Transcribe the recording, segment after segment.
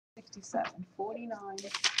167, 49,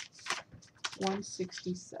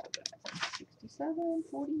 167, 67,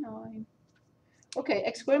 49. Okay,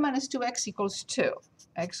 x squared minus 2x equals 2.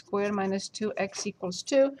 X squared minus 2x equals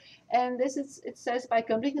 2. And this is, it says by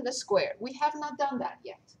completing the square. We have not done that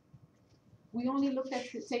yet. We only looked at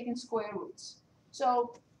taking square roots.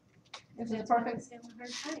 So this is a perfect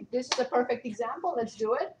example. Let's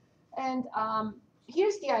do it. And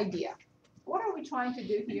here's the idea. What are we trying to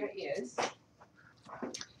do here is,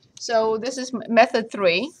 so this is method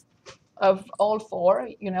 3 of all 4.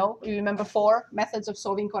 You know, you remember 4 methods of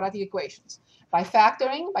solving quadratic equations. By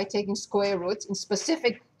factoring, by taking square roots in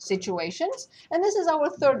specific situations. And this is our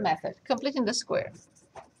 3rd method, completing the square.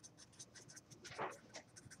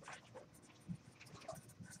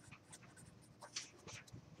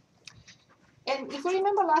 And if you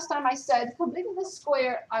remember last time I said, completing the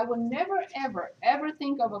square, I will never, ever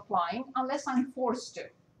think of applying unless I'm forced to.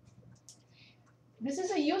 This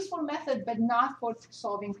is a useful method, but not for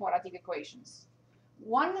solving quadratic equations.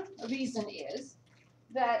 One reason is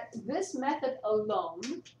that this method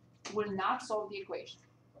alone will not solve the equation.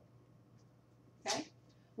 Okay?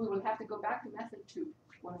 We will have to go back to method 2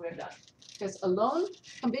 when we're done. Because alone,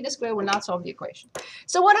 complete the square will not solve the equation.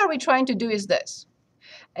 So what are we trying to do is this.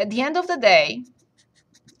 At the end of the day,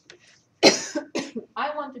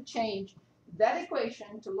 I want to change that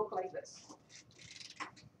equation to look like this.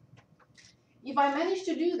 If I manage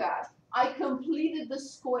to do that, I completed the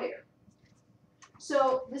square.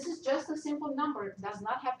 So this is just a simple number. It does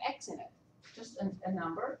not have x in it, just a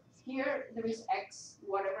number. Here there is x,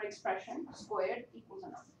 whatever expression, squared equals a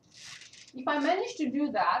number. If I manage to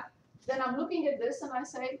do that, then I'm looking at this and I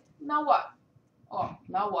say, now what? Oh,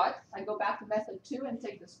 now what? I go back to method 2 and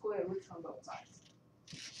take the square root from both sides.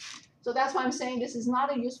 So that's why I'm saying this is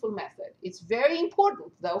not a useful method. It's very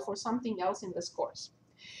important, though, for something else in this course.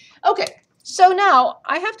 Okay, so now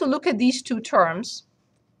I have to look at these 2 terms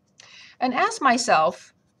and ask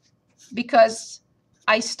myself, because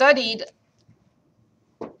I studied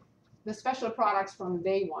the special products from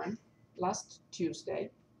day 1, last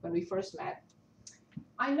Tuesday, when we first met,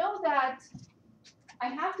 I know that I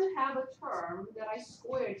have to have a term that I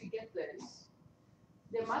square to get this.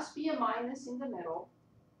 There must be a minus in the middle.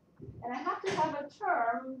 And I have to have a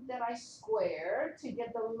term that I square to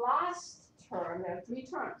get the last term. There are 3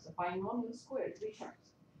 terms. A binomial squared, 3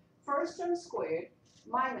 terms. First term squared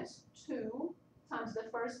minus 2 times the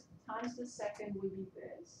first times the second would be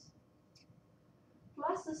this,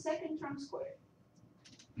 plus the second term squared.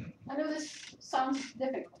 I know this sounds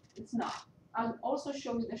difficult. It's not. I'll also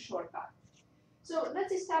show you the shortcut. So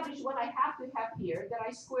let's establish what I have to have here that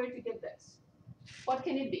I square to get this. What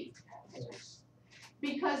can it be?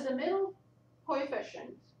 Because the middle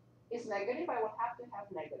coefficient is negative, I will have to have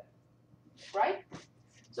negative, right?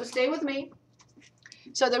 So stay with me.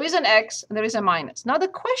 So there is an x, and there is a minus. Now the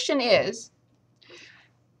question is,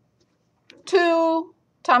 2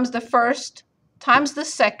 times the first times the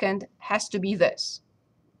second has to be this.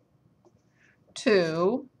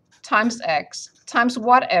 2 times x times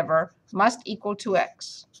whatever must equal to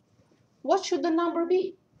x. What should the number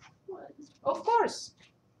be? Of course.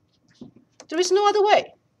 There is no other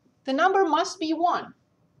way. The number must be 1.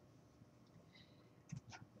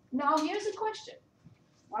 Now here's a question.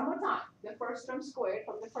 One more time. The first term squared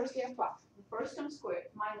from the first day of class. The first term squared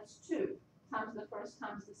minus 2 times the first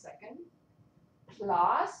times the second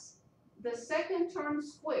plus the second term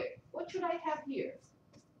squared. What should I have here?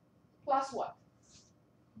 Plus what?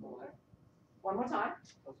 One more time.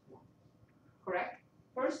 Correct.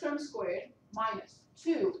 First term squared minus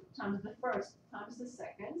 2 times the first times the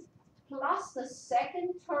second plus the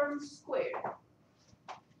second term squared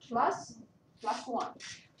plus 1.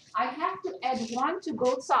 I have to add 1 to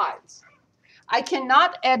both sides. I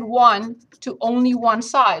cannot add 1 to only one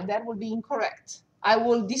side. That would be incorrect. I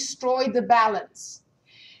will destroy the balance.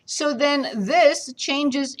 So then this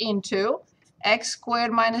changes into x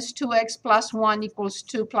squared minus 2x plus 1 equals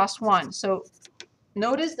 2 plus 1. So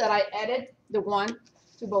notice that I added the 1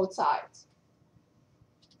 to both sides.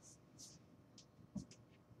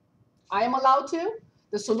 I am allowed to.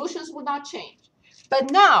 The solutions would not change.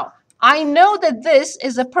 But now, I know that this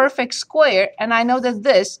is a perfect square, and I know that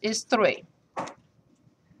this is 3.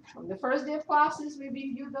 From the first day of classes, we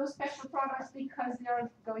reviewed those special products because they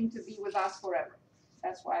are going to be with us forever.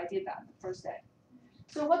 That's why I did that the first day.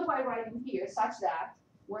 So what do I write in here such that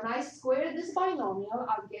when I square this binomial,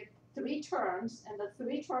 I'll get 3 terms, and the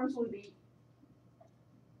 3 terms will be,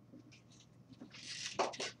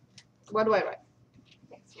 what do I write?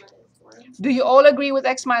 Do you all agree with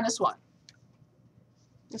x minus 1?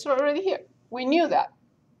 It's already here. We knew that.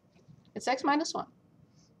 It's x minus 1.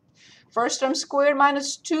 First term squared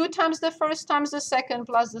minus 2 times the first times the second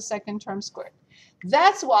plus the second term squared.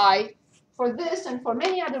 That's why, for this and for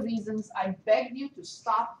many other reasons, I beg you to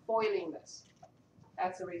stop foiling this.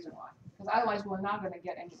 That's the reason why. Because otherwise, we're not going to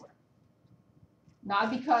get anywhere.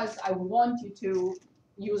 Not because I want you to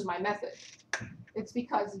use my method. It's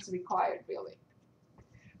because it's required, really.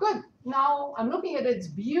 Good. Now, I'm looking at it. It's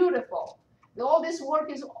beautiful. All this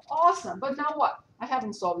work is awesome. But now what? I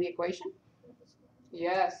haven't solved the equation.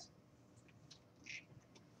 Yes.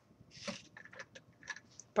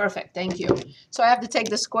 Perfect. Thank you. So I have to take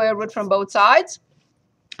the square root from both sides.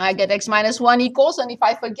 I get x minus 1 equals. And if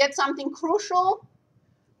I forget something crucial,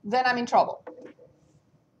 then I'm in trouble.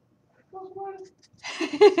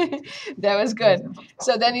 That was good.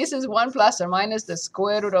 So then this is 1 plus or minus the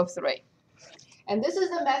square root of 3. And this is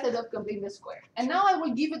the method of completing the square. And now I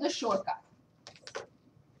will give you the shortcut.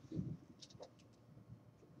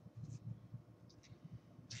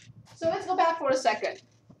 So let's go back for a second.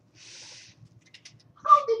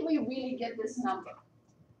 How did we really get this number?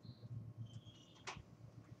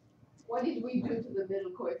 What did we do to the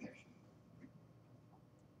middle coefficient?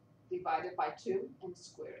 Divide it by 2 and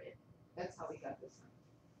square it. That's how we got this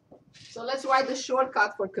number. So let's write the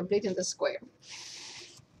shortcut for completing the square.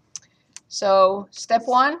 So step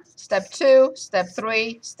 1, step 2, step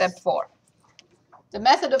 3, step 4. The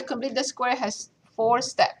method of complete the square has 4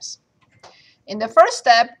 steps. In the first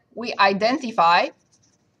step, we identify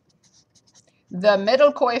the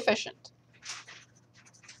middle coefficient.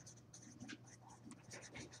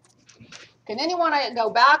 Can anyone go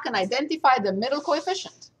back and identify the middle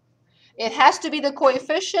coefficient? It has to be the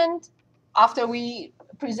coefficient after we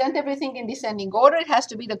present everything in descending order. It has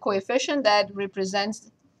to be the coefficient that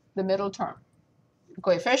represents the middle term. The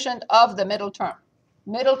coefficient of the middle term.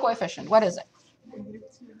 Middle coefficient. What is it?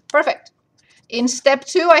 Perfect. In step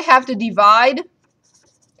 2, I have to divide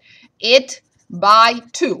it by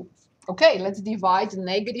 2. Okay, let's divide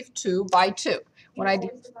negative 2 by 2. When I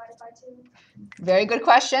divide by 2? Very good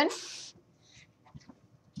question.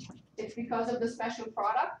 It's because of the special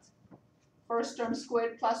product. First term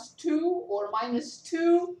squared plus 2 or minus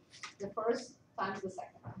 2, the first times the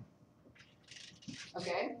second.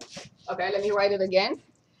 Okay? Okay, let me write it again.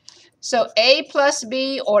 So a plus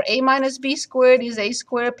b or a minus b squared is a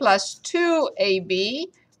squared plus 2ab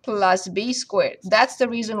plus b squared. That's the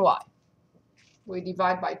reason why we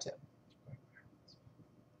divide by 2.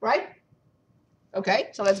 Right? Okay,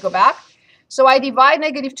 so let's go back. So I divide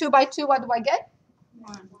negative 2 by 2. What do I get?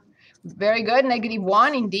 1. Very good. Negative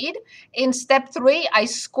 1 indeed. In step 3, I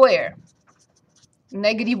square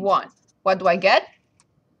negative 1. What do I get?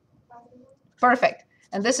 Perfect.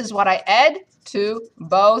 And this is what I add to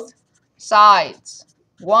both sides.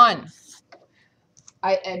 1.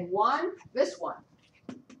 I add 1, this one,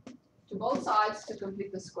 to both sides to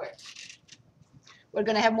complete the square. We're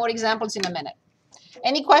going to have more examples in a minute.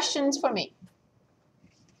 Any questions for me?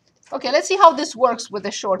 Okay, let's see how this works with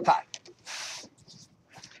the shortcut.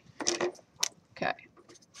 Okay.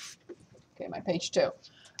 Okay, my page 2.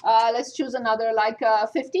 Let's choose another like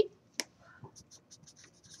 50.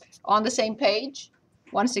 On the same page,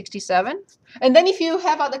 167. And then if you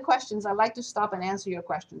have other questions, I'd like to stop and answer your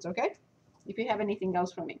questions, okay? If you have anything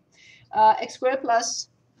else for me. X squared plus,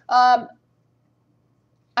 I'm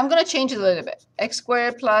going to change it a little bit. X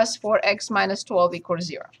squared plus 4x minus 12 equals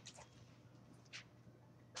 0.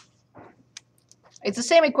 It's the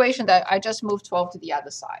same equation that I just moved 12 to the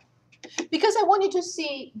other side. Because I want you to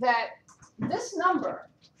see that this number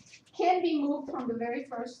can be moved from the very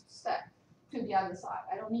first step to the other side.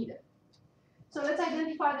 I don't need it. So let's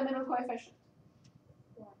identify the middle coefficient.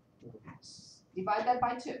 Divide that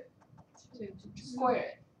by 2. Square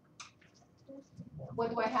it.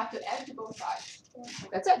 What do I have to add to both sides?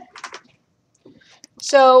 That's it.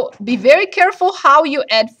 So be very careful how you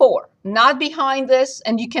add 4. Not behind this,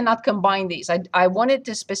 and you cannot combine these. I wanted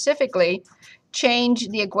to specifically change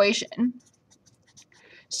the equation.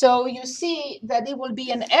 So you see that it will be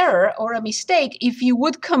an error or a mistake if you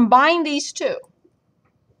would combine these two.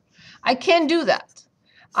 I can't do that.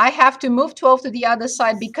 I have to move 12 to the other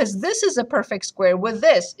side because this is a perfect square. With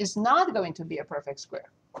this, is not going to be a perfect square.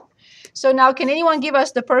 So now, can anyone give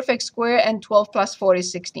us the perfect square? And 12 plus 4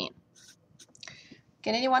 is 16.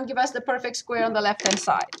 Can anyone give us the perfect square on the left-hand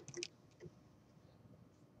side?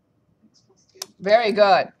 Very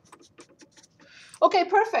good. Okay,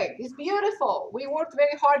 perfect. It's beautiful. We worked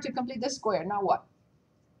very hard to complete the square. Now what?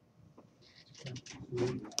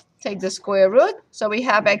 Take the square root. So we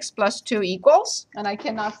have x plus 2 equals, and I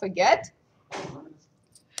cannot forget,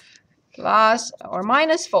 plus or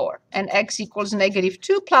minus 4. And x equals negative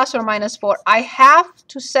 2 plus or minus 4. I have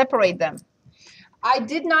to separate them. I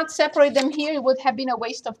did not separate them here. It would have been a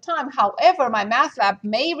waste of time. However, MyMathLab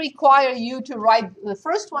may require you to write the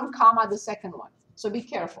first one, comma, the second one. So be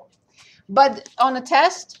careful. But on a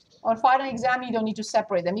test or final exam, you don't need to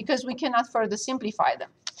separate them because we cannot further simplify them.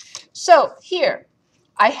 So here,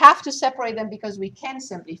 I have to separate them because we can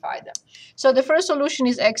simplify them. So the first solution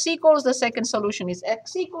is x equals. The second solution is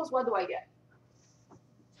x equals. What do I get?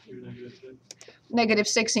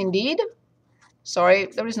 -6 indeed. Sorry,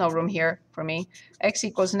 there is no room here for me. X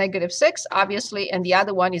equals -6, obviously, and the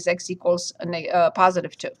other one is x equals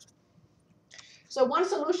 +2. So one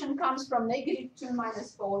solution comes from -2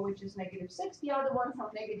 minus 4, which is -6. The other one from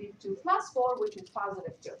 -2 plus 4, which is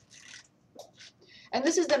 +2. And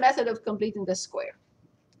this is the method of completing the square.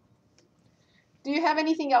 Do you have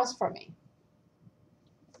anything else for me?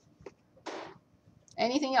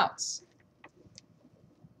 Anything else?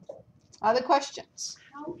 Other questions?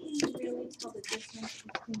 How can you really tell the difference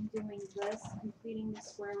between doing this, completing the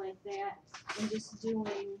square like that, and just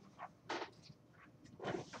doing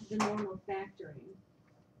the normal factoring?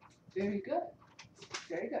 Very good.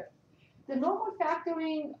 Very good. The normal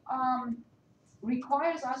factoring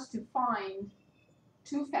requires us to find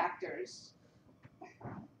two factors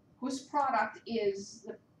whose product is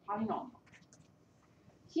the polynomial.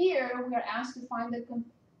 Here, we are asked to find the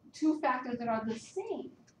two factors that are the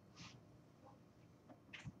same.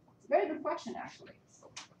 Very good question, actually.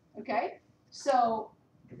 Okay? So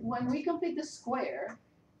when we complete the square,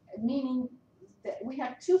 meaning that we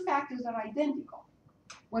have two factors that are identical.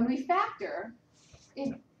 When we factor,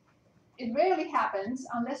 it rarely happens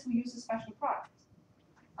unless we use a special product,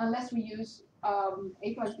 unless we use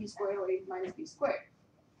a plus b squared or a minus b squared.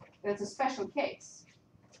 That's a special case.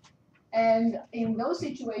 And in those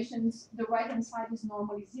situations, the right-hand side is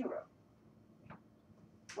normally 0.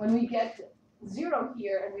 When we get 0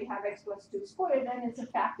 here and we have x plus 2 squared, then it's a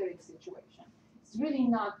factoring situation. It's really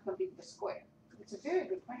not completely the square. It's a very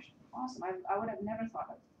good question. Awesome. I would have never thought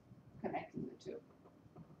of connecting the two.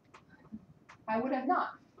 I would have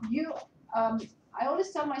not. I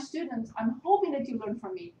always tell my students, I'm hoping that you learn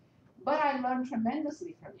from me, but I learned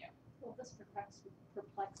tremendously from you. Well, this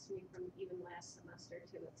perplexed me from even last semester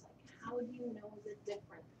too. It's like, how do you know the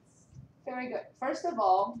difference? Very good. First of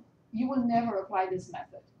all, you will never apply this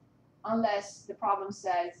method unless the problem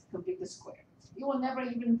says complete the square. You will never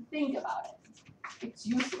even think about it. It's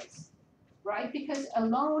useless, right? Because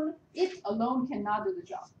it alone cannot do the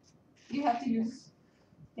job. You have to use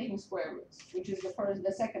taking square roots, which is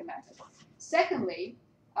the second method. Secondly,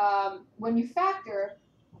 when you factor,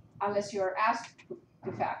 unless you're asked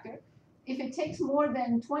to factor, if it takes more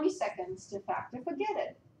than 20 seconds to factor, forget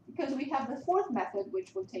it, because we have the fourth method,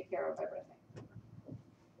 which will take care of everything.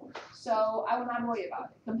 So I will not worry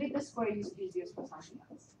about it. Complete the square is used for something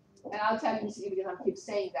else. And I'll tell you, because I keep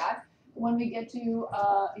saying that, when we get to,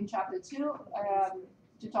 in chapter 2,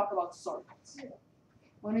 to talk about circles.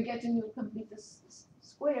 When we get to complete this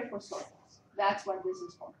square for circles, that's what this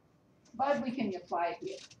is for. But we can apply it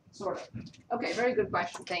here, sort of. Okay, very good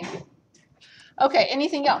question. Thank you. Okay,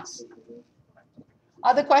 anything else?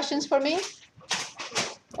 Other questions for me?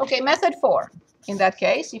 Okay, method 4. In that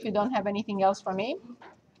case, if you don't have anything else for me,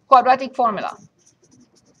 quadratic formula.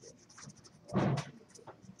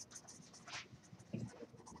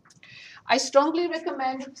 I strongly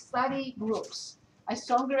recommend study groups. I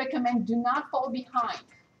strongly recommend do not fall behind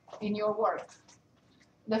in your work.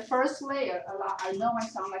 The first layer, I know I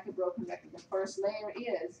sound like a broken record, the first layer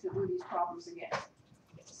is to do these problems again.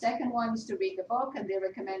 Second one is to read the book and the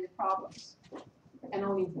recommended problems. And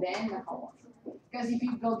only then the homework. Because if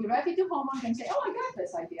you go directly to homework and say, oh, I got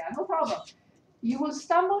this idea, no problem, you will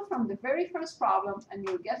stumble from the very first problem and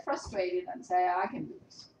you'll get frustrated and say, I can do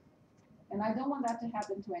this. And I don't want that to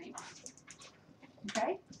happen to anyone.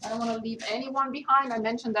 Okay? I don't want to leave anyone behind. I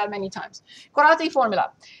mentioned that many times. Quadratic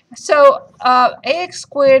formula. So ax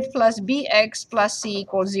squared plus bx plus c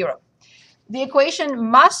equals 0. The equation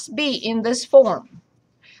must be in this form.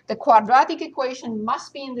 The quadratic equation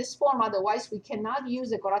must be in this form, otherwise we cannot use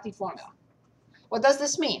the quadratic formula. What does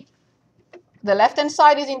this mean? The left-hand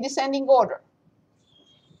side is in descending order.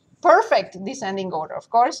 Perfect descending order, of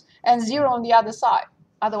course, and 0 on the other side.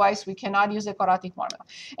 Otherwise, we cannot use the quadratic formula.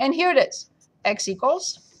 And here it is. X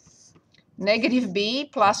equals negative b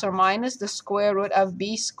plus or minus the square root of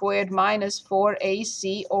b squared minus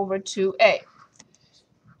 4ac over 2a.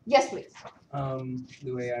 Yes, please.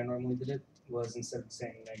 The way I normally did it was instead of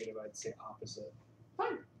saying negative, I'd say opposite.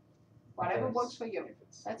 Fine. Whatever works for you.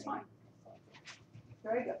 That's fine.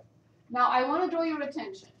 Very good. Now, I want to draw your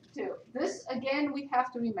attention to this. Again, we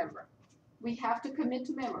have to remember. We have to commit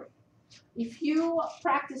to memory. If you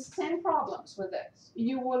practice 10 problems with this,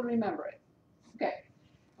 you will remember it. Okay.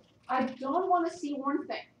 I don't want to see one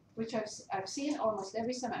thing, which I've seen almost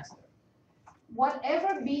every semester.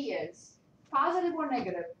 Whatever b is, positive or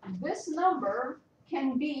negative, this number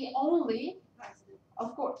can be only Positive.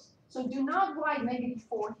 of course. So do not write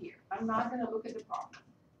 -4 here. I'm not going to look at the problem.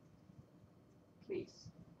 Please.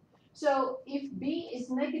 So if b is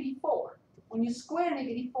 -4, when you square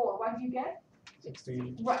 -4, what do you get?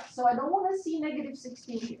 16. Right. So I don't want to see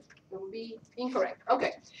 -16 here. It will be incorrect.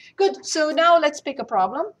 Okay. Good. So now let's pick a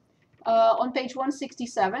problem. On page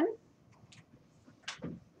 167.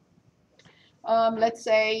 Let's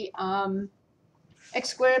say x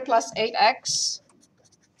squared plus 8x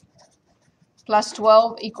plus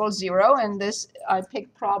 12 equals 0, and this I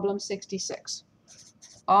picked problem 66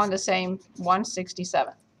 on the same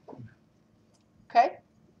 167. Okay?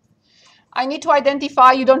 I need to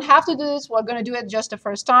identify, you don't have to do this, we're going to do it just the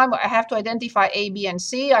first time. I have to identify A, B, and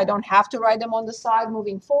C. I don't have to write them on the side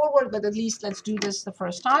moving forward, but at least let's do this the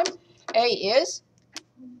first time. A is?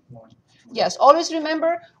 1. Yes, always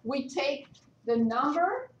remember, we take the number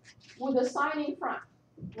with a sign in front,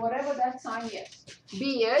 whatever that sign is.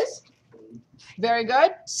 B is? Very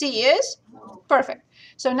good. C is? Perfect.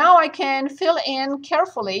 So now I can fill in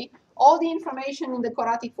carefully all the information in the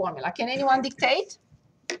Corati formula. Can anyone dictate?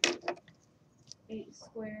 8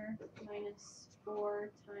 squared minus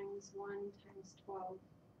 4 times 1 times 12.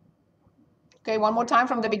 Okay, one more time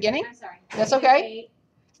from the beginning. I'm sorry. That's okay. 8,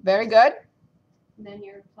 Very good. and then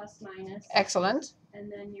your plus minus, Excellent.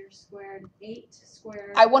 and then your squared 8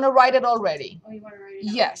 squared. I want to write it already. Oh, you want to write it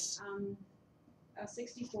out? Yes.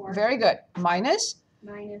 64 Very good. Minus.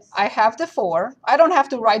 minus. I have the 4. I don't have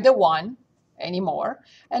to write the 1 anymore.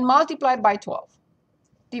 And multiplied by 12.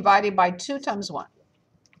 Divided by 2 times 1.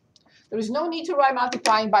 There is no need to write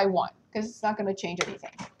multiplying by 1 because it's not going to change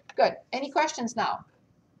anything. Good. Any questions now?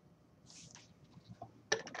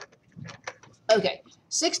 Okay.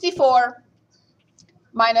 64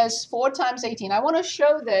 minus 4 times 18. I want to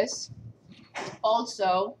show this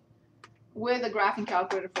also with a graphing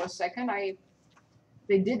calculator for a second.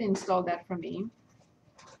 They did install that for me.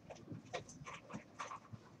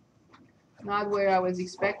 Not where I was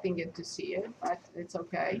expecting it to see it, but it's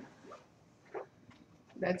okay.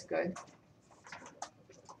 That's good.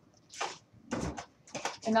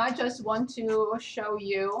 And I just want to show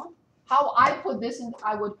you how I put this in.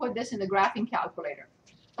 I would put this in the graphing calculator.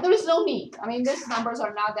 There is no need. I mean, these numbers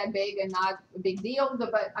are not that big and not a big deal,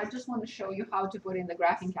 but I just want to show you how to put in the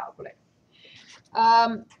graphing calculator.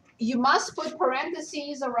 You must put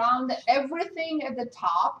parentheses around everything at the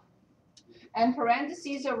top and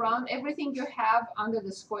parentheses around everything you have under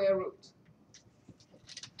the square root.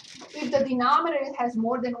 If the denominator has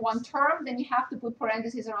more than one term, then you have to put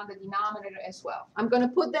parentheses around the denominator as well. I'm going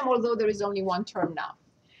to put them, although there is only one term now.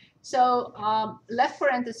 So left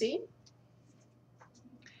parenthesis,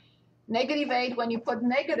 -8, when you put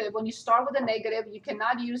negative, when you start with a negative, you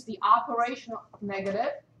cannot use the operational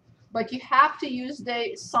negative, but you have to use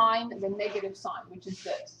the sign, the negative sign, which is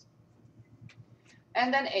this.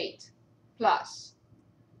 And then 8 plus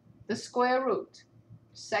the square root,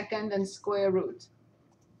 second and square root.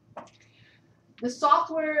 The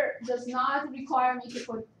software does not require me to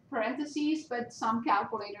put parentheses, but some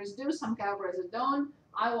calculators do, some calculators don't.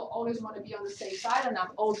 I will always want to be on the safe side, and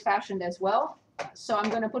I'm old-fashioned as well. So I'm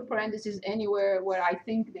going to put parentheses anywhere where I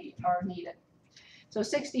think they are needed. So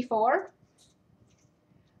 64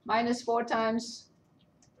 minus 4 times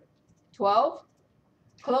 12.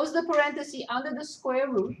 Close the parenthesis under the square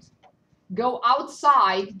root. Go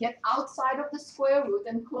outside, get outside of the square root,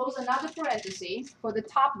 and close another parenthesis for the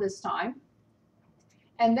top this time.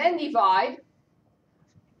 And then divide.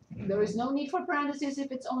 There is no need for parentheses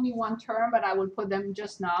if it's only one term, but I will put them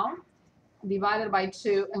just now. Divided by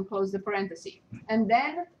 2 and close the parenthesis. And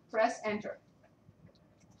then press enter.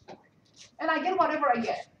 And I get whatever I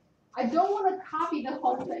get. I don't want to copy the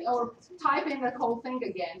whole thing or type in the whole thing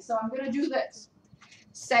again. So I'm going to do this.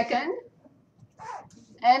 Second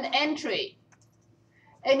and entry.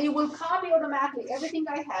 And it will copy automatically everything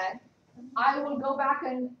I had. I will go back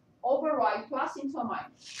and override plus into a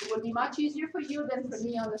minus. It will be much easier for you than for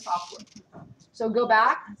me on the software. So go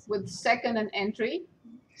back with second and entry.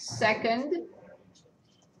 Second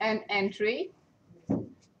and entry.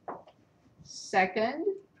 Second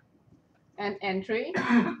and entry.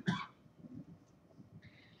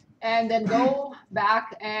 And then go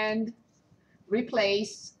back and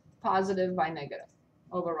replace positive by negative.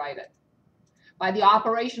 Override it by the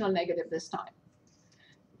operational negative this time.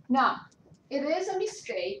 Now, it is a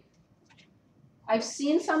mistake. I've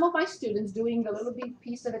seen some of my students doing a little bit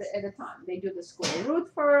piece of it at a time. They do the square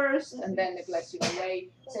root first, and then it lets you away,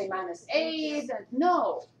 say -8. And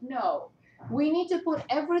no. We need to put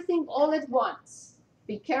everything all at once.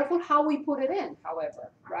 Be careful how we put it in,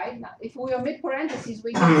 however, right? Now, if we omit parentheses,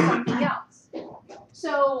 we get something else.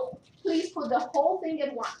 So please put the whole thing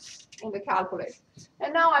at once in the calculator.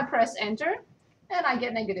 And now I press enter, and I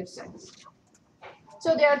get -6.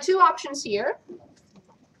 So there are two options here.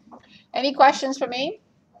 Any questions for me?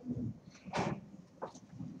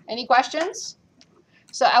 Any questions?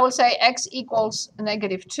 So I will say x equals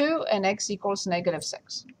 -2 and x equals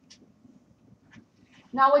 -6.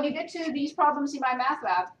 Now when you get to these problems in my math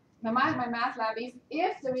lab, my math lab,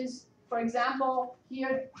 if there is, for example,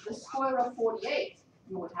 here the square root of 48,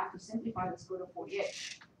 you would have to simplify the square root of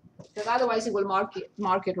 48. Because otherwise it will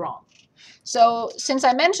mark it wrong. So since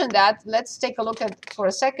I mentioned that, let's take a look at for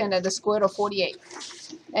a second at the square root of 48.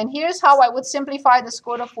 And here's how I would simplify the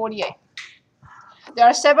square root of 48. There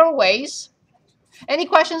are several ways. Any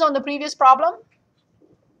questions on the previous problem?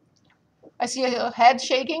 I see a head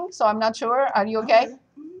shaking, so I'm not sure. Are you okay?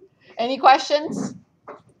 Any questions?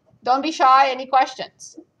 Don't be shy. Any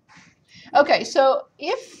questions? Okay, so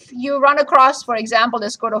if you run across, for example, the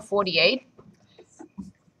square root of 48,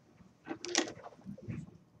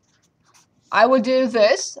 I will do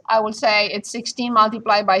this. I will say it's 16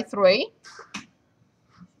 multiplied by 3.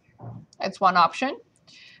 That's one option.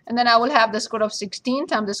 And then I will have the square root of 16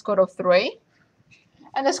 times the square root of 3.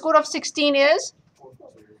 And the square root of 16 is?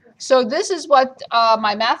 So this is what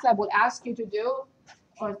my math lab will ask you to do,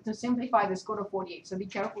 or to simplify the square root of 48. So be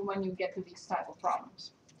careful when you get to these type of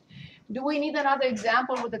problems. Do we need another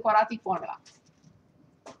example with the quadratic formula?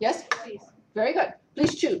 Yes? Please. Very good.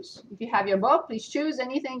 Please choose. If you have your book, please choose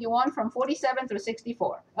anything you want from 47 through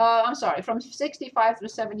 64. I'm sorry, from 65 through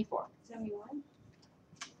 74. 71.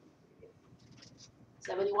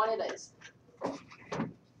 71 it is.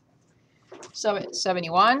 So it's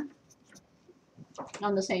 71.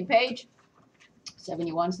 On the same page.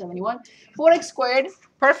 71, 71. 4x squared,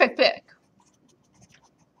 perfect pick.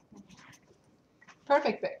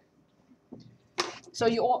 Perfect pick. So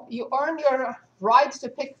you earn your rights to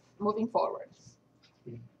pick moving forward.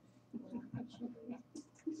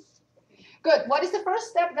 Good. What is the first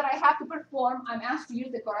step that I have to perform? I'm asked to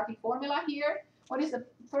use the quadratic formula here. What is the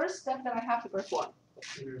first step that I have to perform?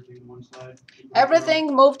 Everything one side.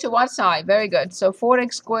 Everything move to one side. Very good. So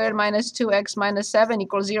 4x squared minus 2x minus 7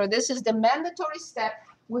 equals 0. This is the mandatory step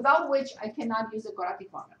without which I cannot use the quadratic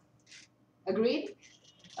formula. Agreed?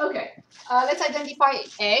 Okay. Let's identify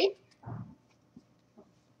A.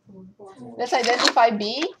 Let's identify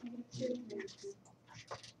B.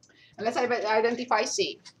 And let's identify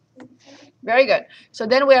C. Very good. So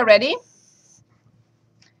then we are ready.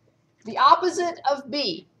 The opposite of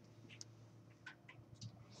B.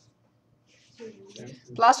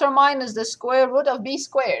 Plus or minus the square root of B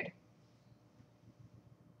squared.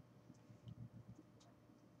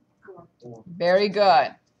 Very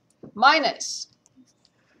good. Minus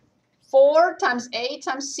 4 times A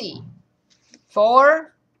times C.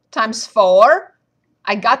 4 times 4.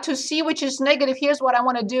 I got to C, which is negative. Here's what I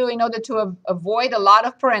want to do in order to avoid a lot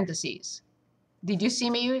of parentheses. Did you see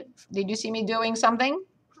me doing something?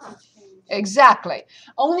 Exactly.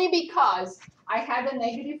 Only because I had a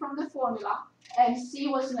negative from the formula and C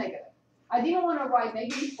was negative. I didn't want to write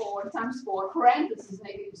 -4 times 4 parentheses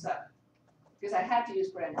 -7 because I had to use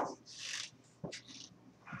parentheses.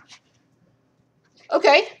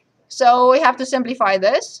 Okay, so we have to simplify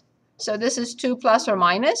this. So this is 2 plus or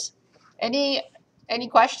minus. Any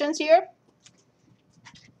questions here?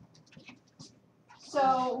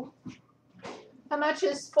 So how much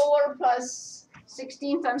is 4 plus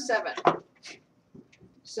 16 times 7?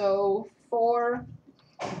 So 4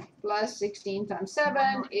 plus 16 times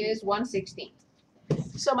 7 is 116.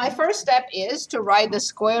 So my first step is to write the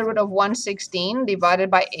square root of 116 divided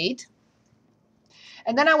by 8.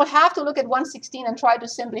 And then I will have to look at 116 and try to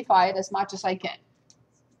simplify it as much as I can.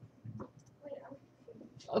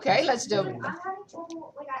 Okay, let's do it. I'm having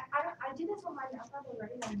trouble, like, I did this on my math lab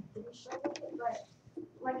already and I didn't show it, but,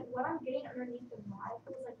 like, what I'm getting underneath the y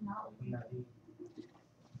is, like, not,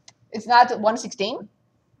 It's not 116?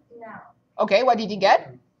 no. Okay, what did you get?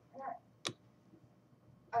 You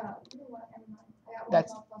know what, never mind. I got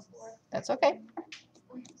That's- 1 plus 4, That's okay.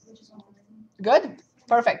 which is 111. Good.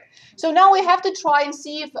 Perfect. So now we have to try and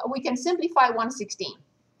see if we can simplify 116.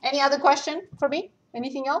 Any other question for me?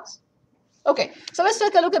 Anything else? Okay, so let's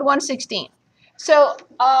take a look at 116. So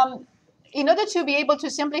in order to be able to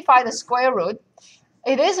simplify the square root,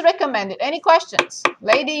 it is recommended. Any questions?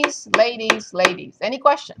 Ladies, ladies, ladies. Any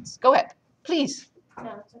questions? Go ahead, please.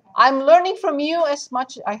 No, it's okay. I'm learning from you as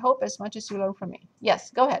much, I hope, as much as you learn from me. Yes,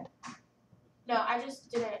 go ahead. No, I just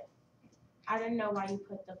didn't, I didn't know why you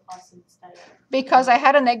put the plus instead of. Because I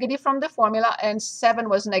had a negative from the formula and 7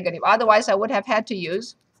 was negative. Otherwise, I would have had to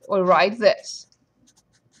use or write this.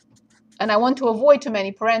 And I want to avoid too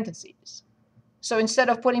many parentheses. So instead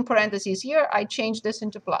of putting parentheses here, I changed this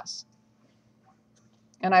into plus.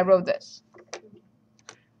 And I wrote this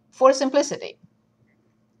for simplicity.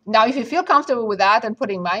 Now, if you feel comfortable with that and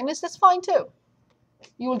putting minus, that's fine too.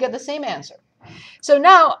 You will get the same answer. So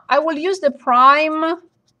now I will use the prime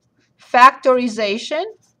factorization.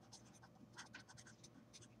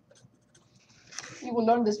 You will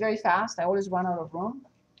learn this very fast. I always run out of room.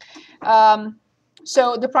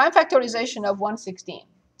 So the prime factorization of 116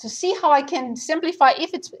 to see how I can simplify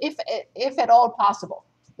if at all possible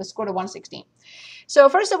the square root of 116. So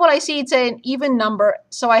first of all, I see it's an even number,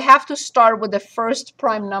 so I have to start with the first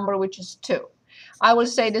prime number, which is 2. I will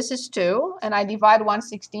say this is 2, and I divide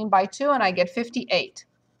 116 by 2, and I get 58.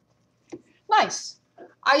 Nice.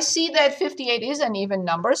 I see that 58 is an even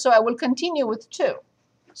number, so I will continue with 2.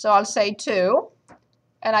 So I'll say 2,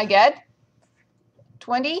 and I get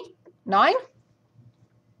 29?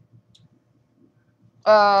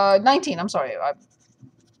 19, I'm sorry.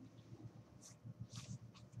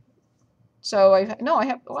 So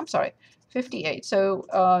I'm sorry, 58.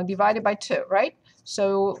 So divided by 2, right?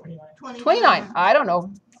 So 29. I don't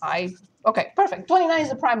know. Okay, perfect. 29 is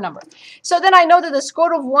the prime number. So then I know that the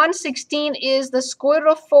square root of 116 is the square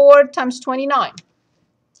root of 4 times 29.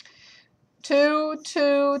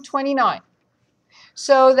 29.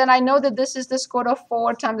 So then I know that this is the square root of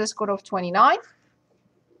 4 times the square root of 29.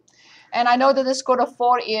 And I know that the square root of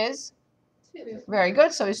 4 is 2. Very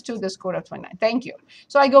good. So it's 2 the square root of 29. Thank you.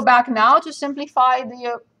 So I go back now to simplify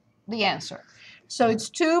the answer. So it's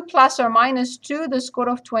 2 plus or minus 2 the square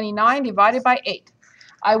root of 29 divided by 8.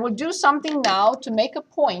 I will do something now to make a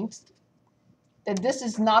point that this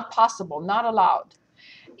is not possible, not allowed.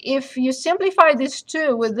 If you simplify this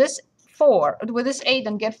 2 with this 4, with this 8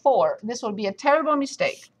 and get 4, this will be a terrible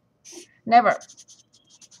mistake. Never.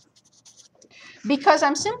 Because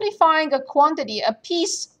I'm simplifying a quantity, a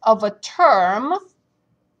piece of a term.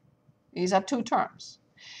 These are 2 terms.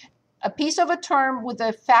 A piece of a term with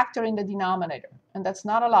a factor in the denominator, and that's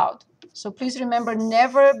not allowed. So please remember,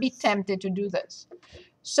 never be tempted to do this.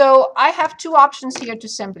 So I have 2 options here to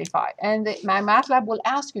simplify, and my MATLAB will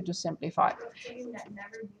ask you to simplify. So you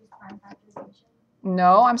never use prime factorization?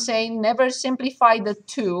 No, I'm saying never simplify the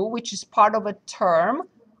 2, which is part of a term,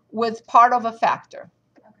 with part of a factor.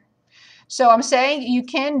 So I'm saying you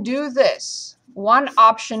can do this. One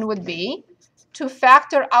option would be to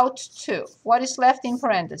factor out 2. What is left in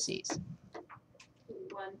parentheses?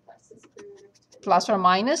 1 plus the square root of Plus or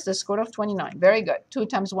minus the square root of 29. Very good. 2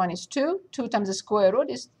 times 1 is 2. 2 times the square root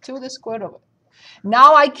is 2 the square root of it.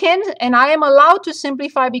 Now I can, and I am allowed to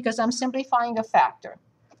simplify because I'm simplifying a factor.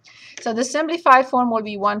 So the simplified form will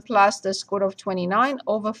be 1 plus the square root of 29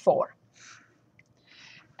 over 4.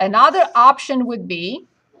 Another option would be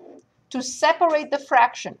to separate the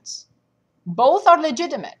fractions. Both are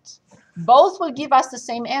legitimate. Both will give us the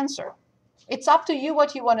same answer. It's up to you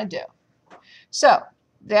what you want to do. So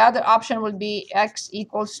the other option would be x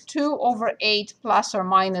equals 2 over 8 plus or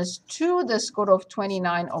minus 2 the square root of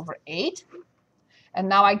 29 over 8. And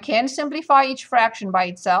now I can simplify each fraction by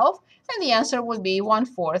itself, and the answer would be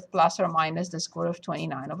 1/4 plus or minus the square root of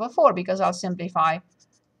 29 over 4, because I'll simplify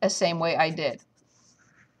the same way I did.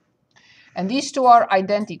 And these 2 are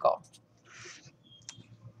identical.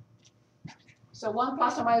 So 1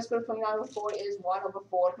 plus or minus square root of 29 over 4 is 1 over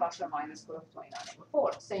 4 plus or minus square root of 29 over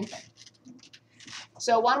 4. Same thing.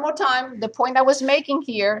 So one more time, the point I was making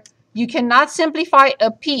here, you cannot simplify a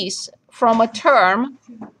piece from a term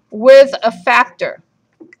with a factor.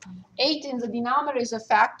 8 in the denominator is a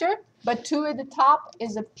factor, but 2 at the top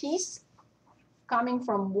is a piece coming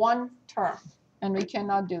from one term, and we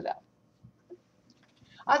cannot do that.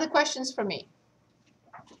 Other questions for me?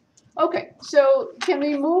 Okay, so can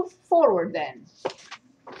we move forward then?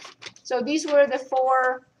 So these were the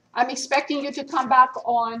 4. I'm expecting you to come back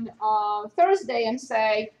on Thursday and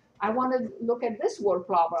say, I want to look at this word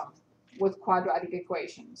problem with quadratic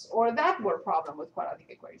equations, or that word problem with quadratic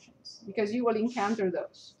equations, because you will encounter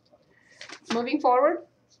those. Moving forward,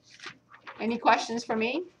 any questions for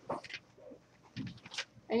me?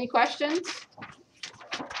 Any questions?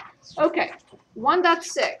 Okay,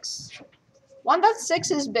 1.6.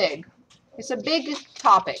 1.6 is big. It's a big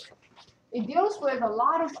topic. It deals with a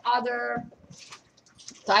lot of other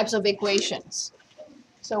types of equations.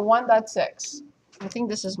 So 1.6. I think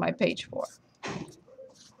this is my page 4.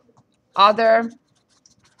 Other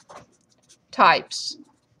types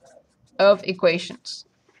of equations.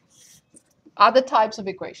 Other types of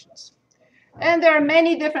equations. And there are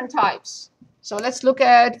many different types. So let's look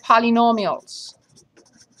at polynomials.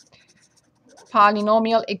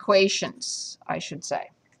 Polynomial equations, I should say.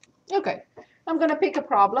 Okay, I'm going to pick a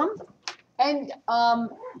problem. And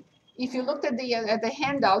if you looked at the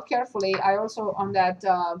handout carefully, I also on that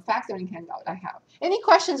factoring handout I have. Any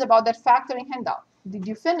questions about that factoring handout? Did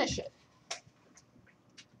you finish it?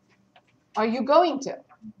 Are you going to?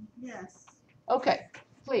 Yes. Okay,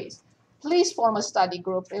 please. Please form a study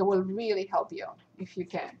group. It will really help you if you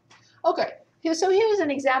can. Okay, so here's an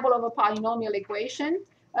example of a polynomial equation.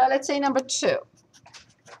 Let's say number 2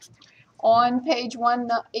 on page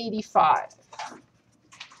 185.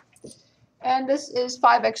 And this is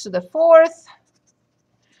 5x to the 4th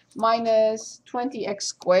minus 20x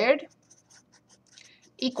squared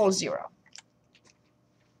equals 0.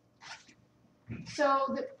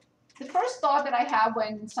 So the first thought that I have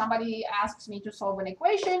when somebody asks me to solve an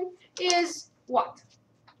equation is what?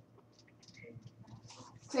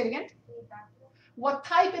 Say it again. What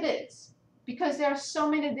type it is. Because there are so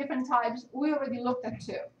many different types. We already looked at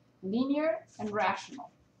 2. Linear and rational.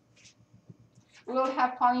 We'll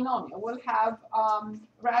have polynomial. We'll have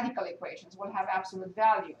radical equations. We'll have absolute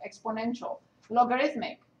value, exponential,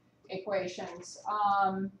 logarithmic equations.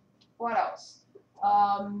 What else?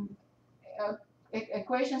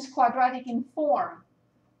 Equations quadratic in form.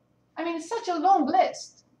 I mean, it's such a long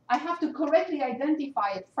list. I have to correctly identify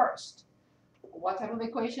it first. What type of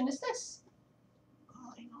equation is this?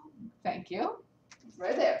 Thank you. It's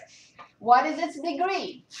right there. What is its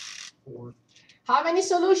degree? 4. How many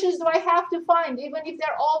solutions do I have to find, even if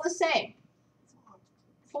they're all the same?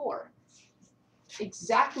 4.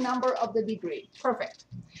 Exact number of the degree. Perfect.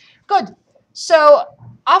 Good. So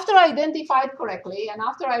after I identify it correctly, and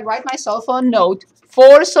after I write myself a note,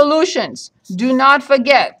 4 solutions. Do not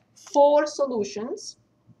forget, 4 solutions,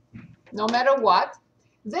 no matter what.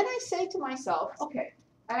 Then I say to myself, okay,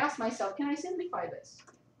 I ask myself, can I simplify this?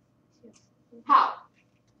 How?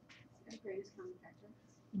 Greatest common factor.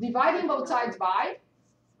 Dividing both sides by?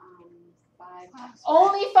 5.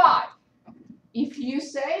 Only 5. If you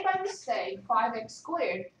say by mistake 5x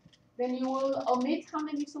squared, then you will omit how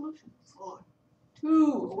many solutions?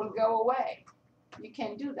 2 will go away. You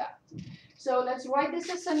can't do that. So let's write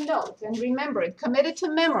this as a note and remember it. Commit it to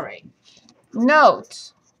memory.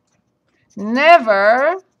 Note,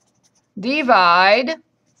 never divide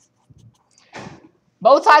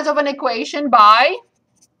both sides of an equation by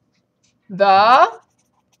the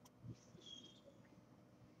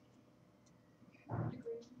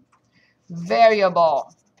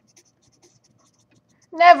variable.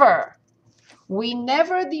 Never. We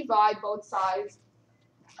never divide both sides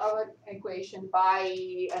of an equation by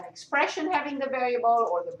an expression having the variable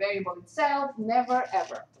or the variable itself. Never,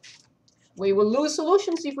 ever. We will lose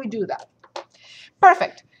solutions if we do that.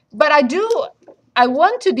 Perfect. But I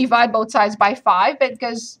want to divide both sides by 5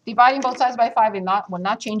 because dividing both sides by 5 will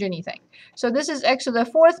not change anything. So this is x to the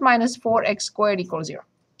 4th minus 4x squared equals 0.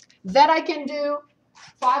 That I can do.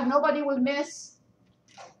 5, nobody will miss.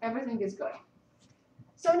 Everything is good.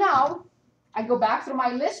 So now I go back through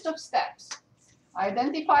my list of steps. I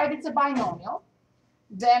identified it's a binomial.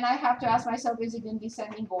 Then I have to ask myself, is it in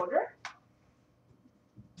descending order?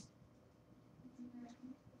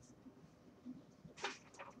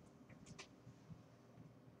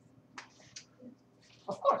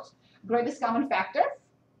 Of course. Greatest common factor?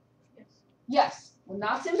 Yes. We're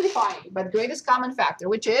not simplifying, but greatest common factor,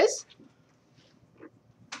 which is?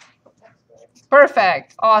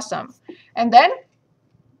 Perfect. Awesome. And then?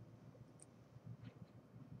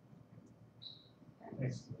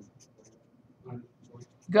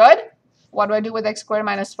 Good. What do I do with x squared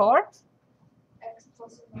minus 4? X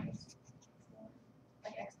plus or minus 4.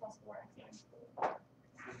 Like x plus 4, x minus 4.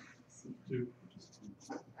 2.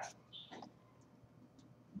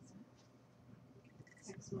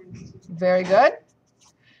 Very good.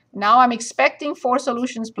 Now I'm expecting 4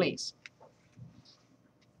 solutions, please.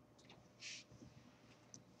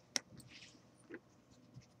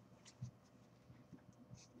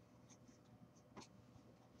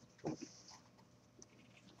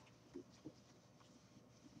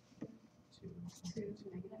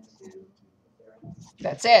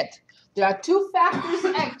 That's it. There are 2 factors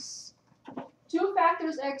x. 2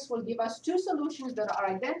 factors x will give us 2 solutions that are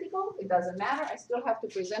identical. It doesn't matter. I still have to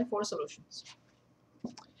present 4 solutions.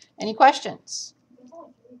 Any questions? There's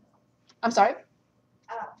only 3 though. I'm sorry?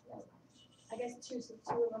 No. I guess 2, so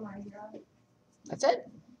 2 of them are 0. That's it.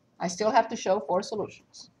 I still have to show 4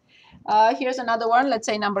 solutions. Here's another one. Let's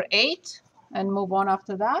say number 8 and move on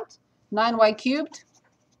after that. 9y cubed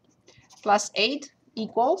plus 8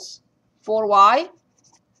 equals 4y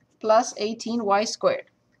plus 18y squared.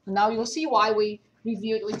 Now you'll see why we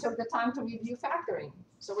reviewed, we took the time to review factoring,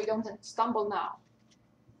 so we don't stumble now.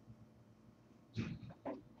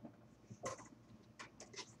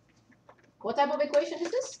 What type of equation is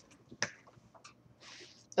this?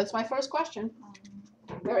 That's my first question.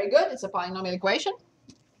 Very good, it's a polynomial equation.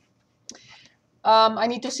 I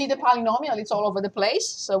need to see the polynomial, it's all over the place,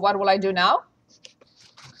 so what will I do now?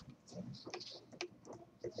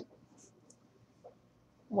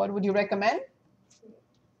 What would you recommend?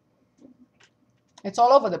 It's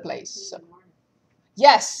all over the place. So.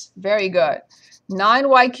 Yes, very good.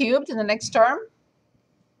 9y cubed in the next term.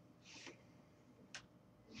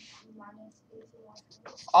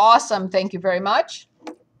 Awesome, thank you very much.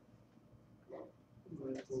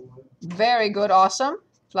 Very good, awesome.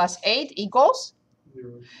 Plus 8 equals?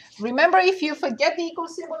 0. Remember, if you forget the equal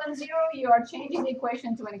symbol and 0, you are changing the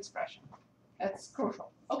equation to an expression. That's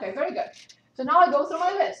crucial. Okay, very good. So now I go through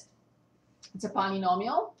my list. It's a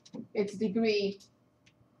polynomial. It's degree.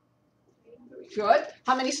 Good.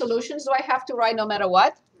 How many solutions do I have to write no matter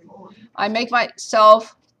what? I make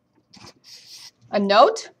myself a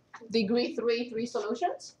note. Degree 3, 3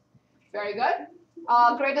 solutions. Very good.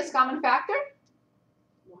 Greatest common factor?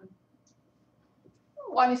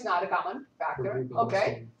 1 is not a common factor.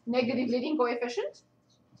 Okay. Negative leading coefficient?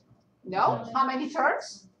 No. How many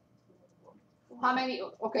terms? How many?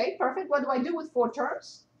 Okay, perfect. What do I do with 4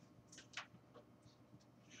 terms?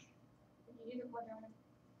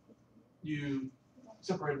 You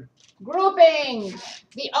separate. Grouping.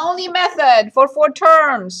 The only method for 4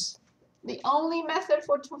 terms. The only method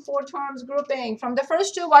for 4 terms, grouping. From the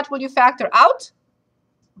first 2, what will you factor out?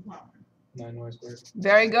 9y squared.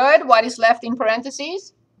 Very good. What is left in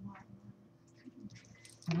parentheses?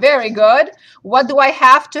 Very good. What do I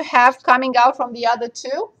have to have coming out from the other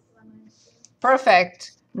 2?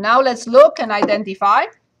 Perfect. Now let's look and identify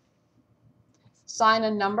sign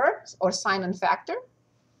and number, or sign and factor.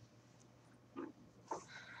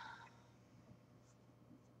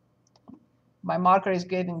 My marker is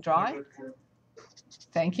getting dry.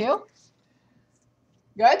 Thank you.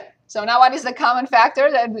 Good. So now what is the common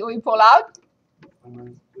factor that we pull out?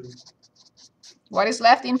 What is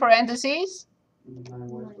left in parentheses?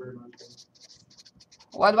 9y squared minus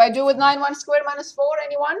 4. What do I do with 9y squared minus 4?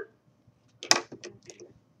 Anyone?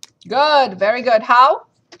 Good. Very good. How?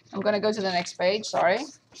 I'm going to go to the next page. Sorry.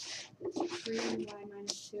 3y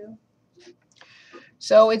minus 2.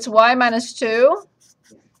 So it's y minus 2.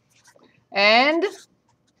 And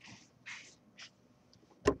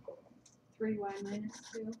 3y minus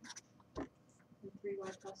 2. And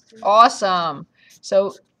 3y plus 2. awesome.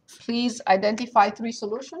 So please identify 3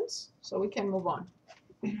 solutions so we can move on.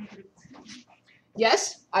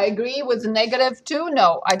 Yes, I agree with negative 2.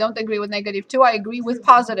 No, I don't agree with negative 2. I agree with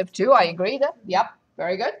positive 2. I agree that. Yep,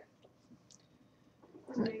 very good.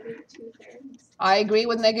 Negative 2/3. I agree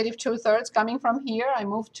with negative 2/3 coming from here. I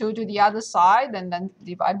move 2 to the other side and then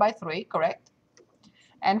divide by 3, correct?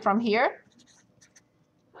 And from here?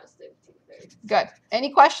 Positive 2/3. Good.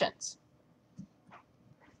 Any questions?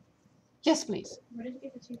 Yes, please. Where did you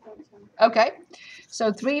get the 2/3 from? Okay.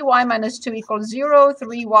 So 3y minus 2 equals 0.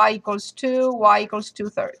 3y equals 2. Y equals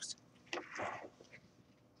 2/3.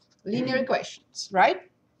 Linear equations, right?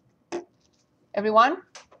 Everyone?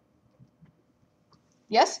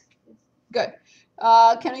 Yes? Good.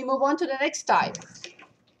 Can we move on to the next type?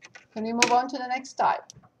 Can we move on to the next type?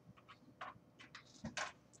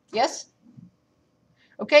 Yes?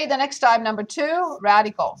 Okay, the next type, number 2,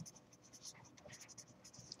 radical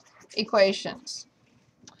equations.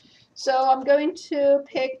 So I'm going to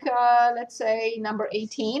pick, let's say, number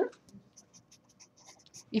 18.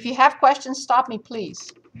 If you have questions, stop me,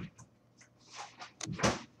 please.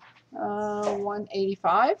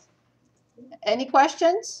 185. Any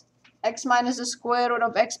questions? X minus the square root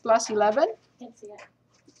of x plus 11? Can't see it.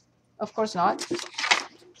 Of course not.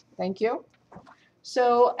 Thank you.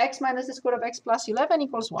 So x minus the square root of x plus 11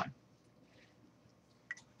 equals 1.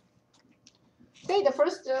 Okay, the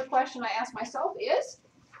first question I ask myself is,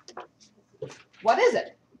 what is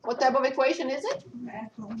it? What type of equation is it?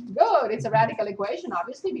 Radical. Good. It's a radical equation,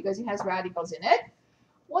 obviously, because it has radicals in it.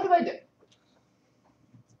 What do I do?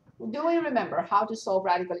 Do we remember how to solve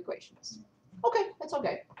radical equations? Okay, that's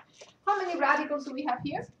okay. How many radicals do we have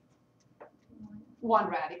here? 1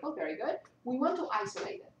 radical, very good. We want to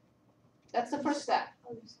isolate it. That's the first step.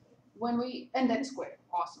 And then square,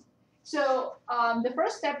 awesome. So the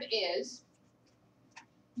first step is,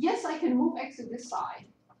 yes, I can move x to this side,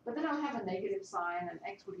 but then I'll have a negative sign and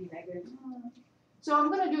x would be negative. So I'm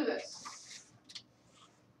going to do this.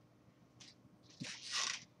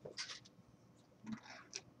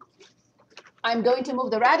 I'm going to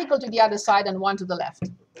move the radical to the other side and 1 to the left.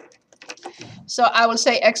 So I will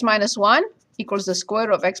say x minus 1 equals the square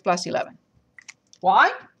root of x plus 11. Why?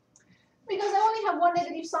 Because I only have one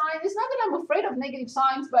negative sign. It's not that I'm afraid of negative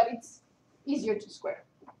signs, but it's easier to square.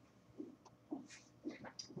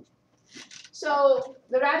 So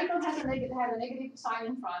the radical has a negative sign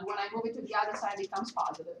in front. When I move it to the other side, it becomes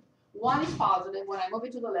positive. 1 is positive. When I move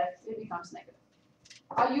it to the left, it becomes negative.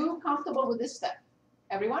 Are you comfortable with this step?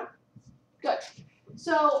 Everyone? Good.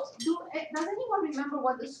 So does anyone remember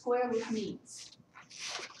what the square root means?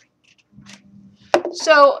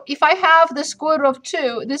 So if I have the square root of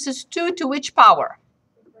 2, this is 2 to which power?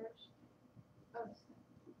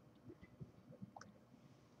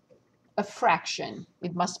 A fraction.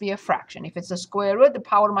 It must be a fraction. If it's a square root, the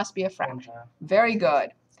power must be a fraction. Very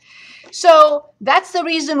good. So that's the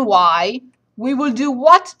reason why we will do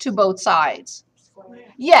what to both sides?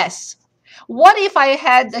 Yes. What if I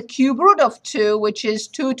had the cube root of 2, which is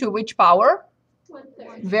 2 to which power?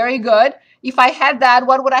 1/3. Very good. If I had that,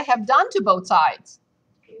 what would I have done to both sides?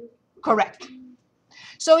 Correct.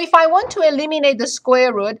 So if I want to eliminate the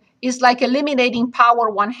square root, it's like eliminating power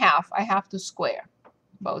 1/2. I have to square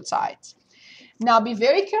both sides. Now be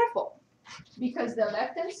very careful, because the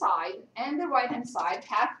left-hand side and the right-hand side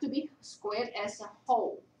have to be squared as a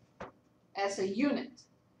whole, as a unit,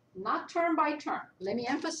 not term by term. Let me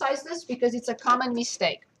emphasize this because it's a common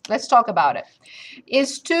mistake. Let's talk about it.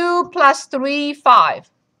 Is 2 plus 3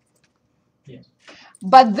 5? Yes.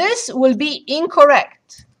 But this will be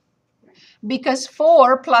incorrect because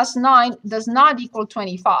 4 plus 9 does not equal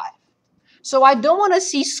 25. So I don't want to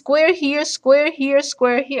see square here, square here,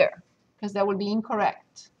 square here, because that will be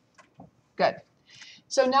incorrect. Good.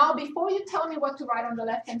 So now before you tell me what to write on the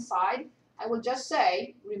left-hand side, I will just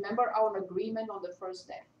say, remember our agreement on the first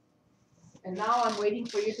day. And now I'm waiting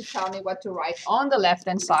for you to tell me what to write on the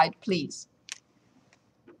left-hand side, please.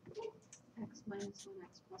 X minus 1,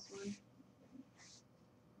 x plus 1.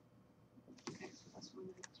 X plus 1,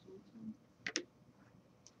 x minus 1.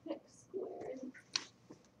 X squared.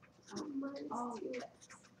 Minus 2x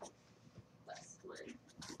plus 1.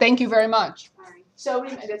 Thank you very much. Sorry. So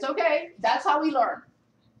it's okay. That's how we learn.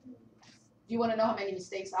 Do you want to know how many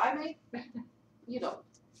mistakes I make? You don't.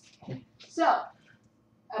 So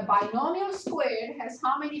a binomial squared has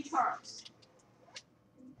how many terms?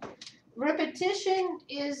 Repetition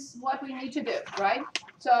is what we need to do, right?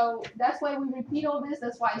 So that's why we repeat all this.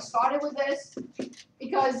 That's why I started with this,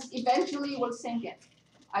 because eventually it will sink in.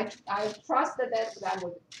 I trust that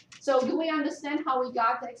will. So do we understand how we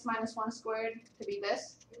got x minus 1 squared to be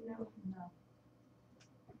this? No.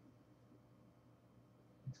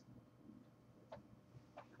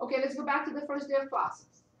 Okay, let's go back to the first day of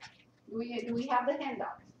classes. Do we have the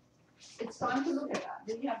handout? It's time to look at that.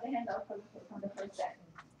 Do you have the handout from the first day?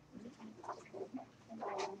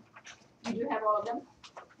 You do have all of them?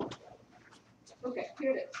 Okay,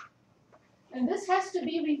 here it is. And this has to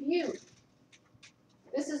be reviewed.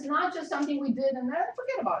 This is not just something we did and then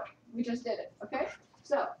forget about it. We just did it, okay?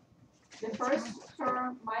 So the first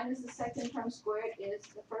term minus the second term squared is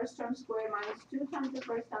the first term squared minus 2 times the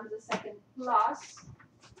first times the second plus,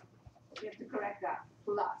 you have to correct that,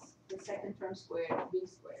 plus the second term squared, b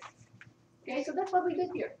squared. Okay, so that's what we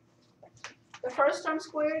did here. The first term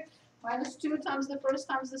squared minus 2 times the first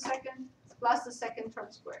times the second plus the second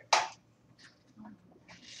term squared.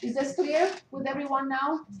 Is this clear with everyone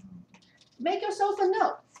now? Make yourself a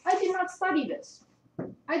note. I did not study this.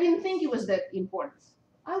 I didn't think it was that important.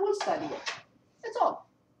 I will study it. That's all.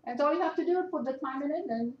 That's all you have to do. Put the time in it,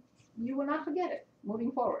 and you will not forget it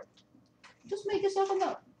moving forward. Just make yourself a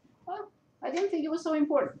note. Well, I didn't think it was so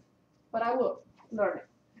important, but I will learn it.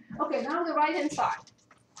 Okay, now the right-hand side.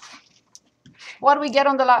 What do we get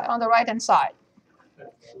on the right-hand side?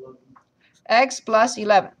 X plus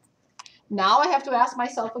 11. Now I have to ask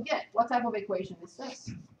myself again, what type of equation is this?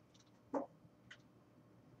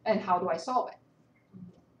 And how do I solve it?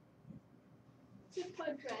 It's a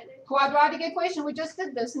quadratic. Quadratic equation, we just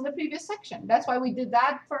did this in the previous section. That's why we did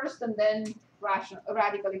that first and then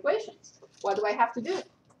radical equations. What do I have to do?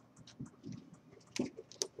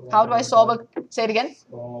 How do I solve it? Say it again.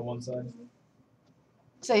 All on one side.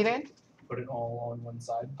 Say it again. Put it all on one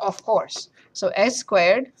side. Of course. So x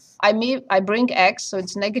squared, I bring x, so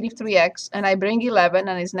it's negative 3x, and I bring 11,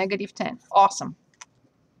 and it's negative 10. Awesome.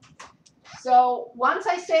 So once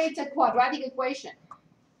I say it's a quadratic equation,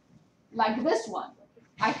 like this one,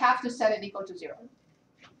 I have to set it equal to 0.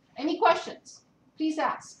 Any questions? Please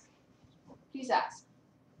ask. Please ask.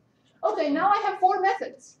 Okay, now I have 4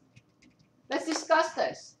 methods. Let's discuss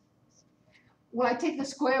this. Will I take the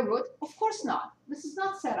square root? Of course not. This is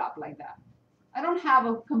not set up like that. I don't have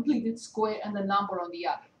a completed square and the number on the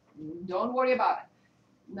other. Don't worry about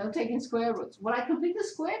it. No taking square roots. Will I complete the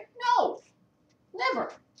square? No,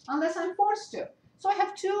 never, unless I'm forced to. So I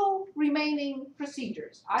have two remaining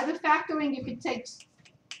procedures, either factoring if it takes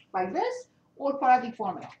like this, or quadratic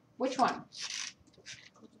formula. Which one?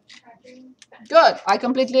 Good, I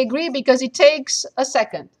completely agree because it takes a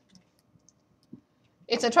second.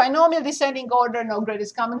 It's a trinomial descending order, no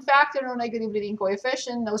greatest common factor, no negative leading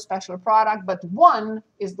coefficient, no special product, but 1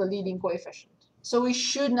 is the leading coefficient. So it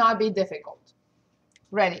should not be difficult.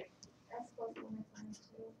 Ready? X plus 1 minus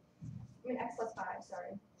 2. I mean, X plus 5,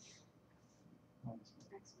 sorry.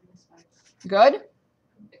 Good?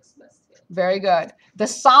 Very good. The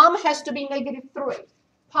sum has to be -3.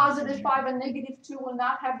 Positive 5 and -2 will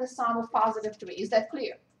not have the sum of +3. Is that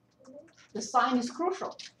clear? The sign is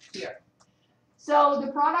crucial here. So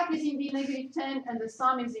the product is indeed -10 and the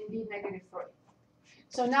sum is indeed -3.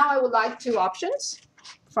 So now I would like two options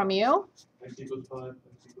from you. X equals 5,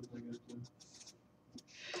 X equals -2.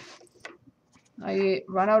 I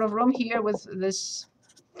run out of room here with this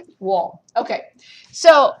wall. Okay,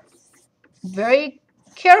 so very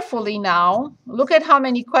carefully now, look at how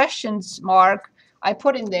many questions mark I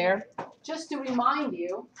put in there, just to remind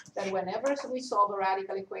you that whenever we solve a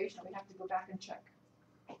radical equation, we have to go back and check.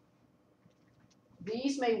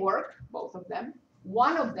 These may work, both of them.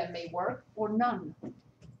 One of them may work, or none.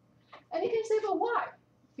 And you can say, but why?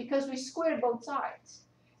 Because we squared both sides.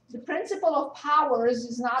 The principle of powers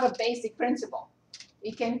is not a basic principle.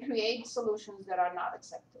 It can create solutions that are not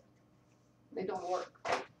accepted. They don't work.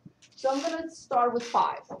 So I'm going to start with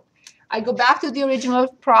 5. I go back to the original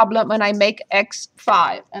problem and I make x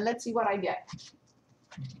 5. And let's see what I get.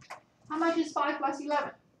 How much is 5 plus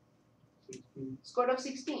 11? 16, Square root of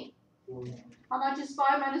 16. 4, How much is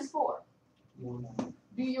 5 minus 4? 1.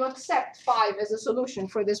 Do you accept 5 as a solution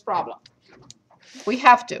for this problem? We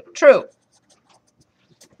have to. True.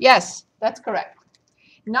 Yes, that's correct.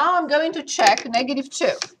 Now I'm going to check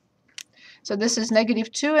 -2. So this is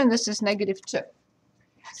 -2 and this is -2.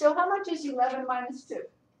 So how much is 11 minus 2?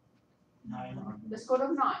 9. The square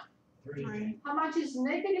root of 9. 3. How much is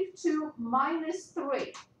 -2 minus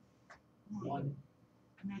 3? 1.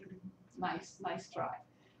 Nice try.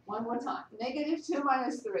 One more time. -2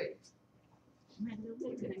 minus 3.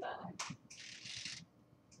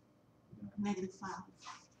 -5.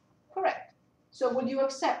 Correct. So would you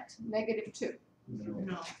accept -2? No.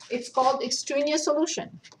 No. It's called extraneous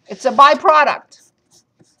solution. It's a byproduct.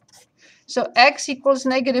 So x equals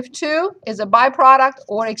 -2 is a byproduct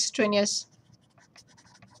or extraneous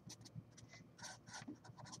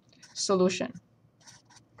solution.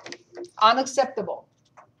 Unacceptable.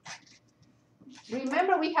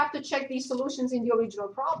 Remember, we have to check these solutions in the original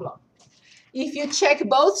problem. If you check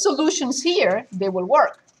both solutions here, they will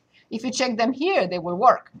work. If you check them here, they will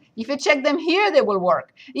work. If you check them here, they will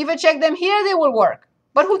work. If you check them here, they will work.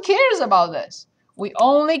 But who cares about this? We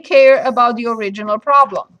only care about the original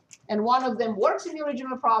problem. And one of them works in the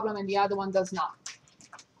original problem and the other one does not.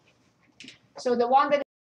 So the one that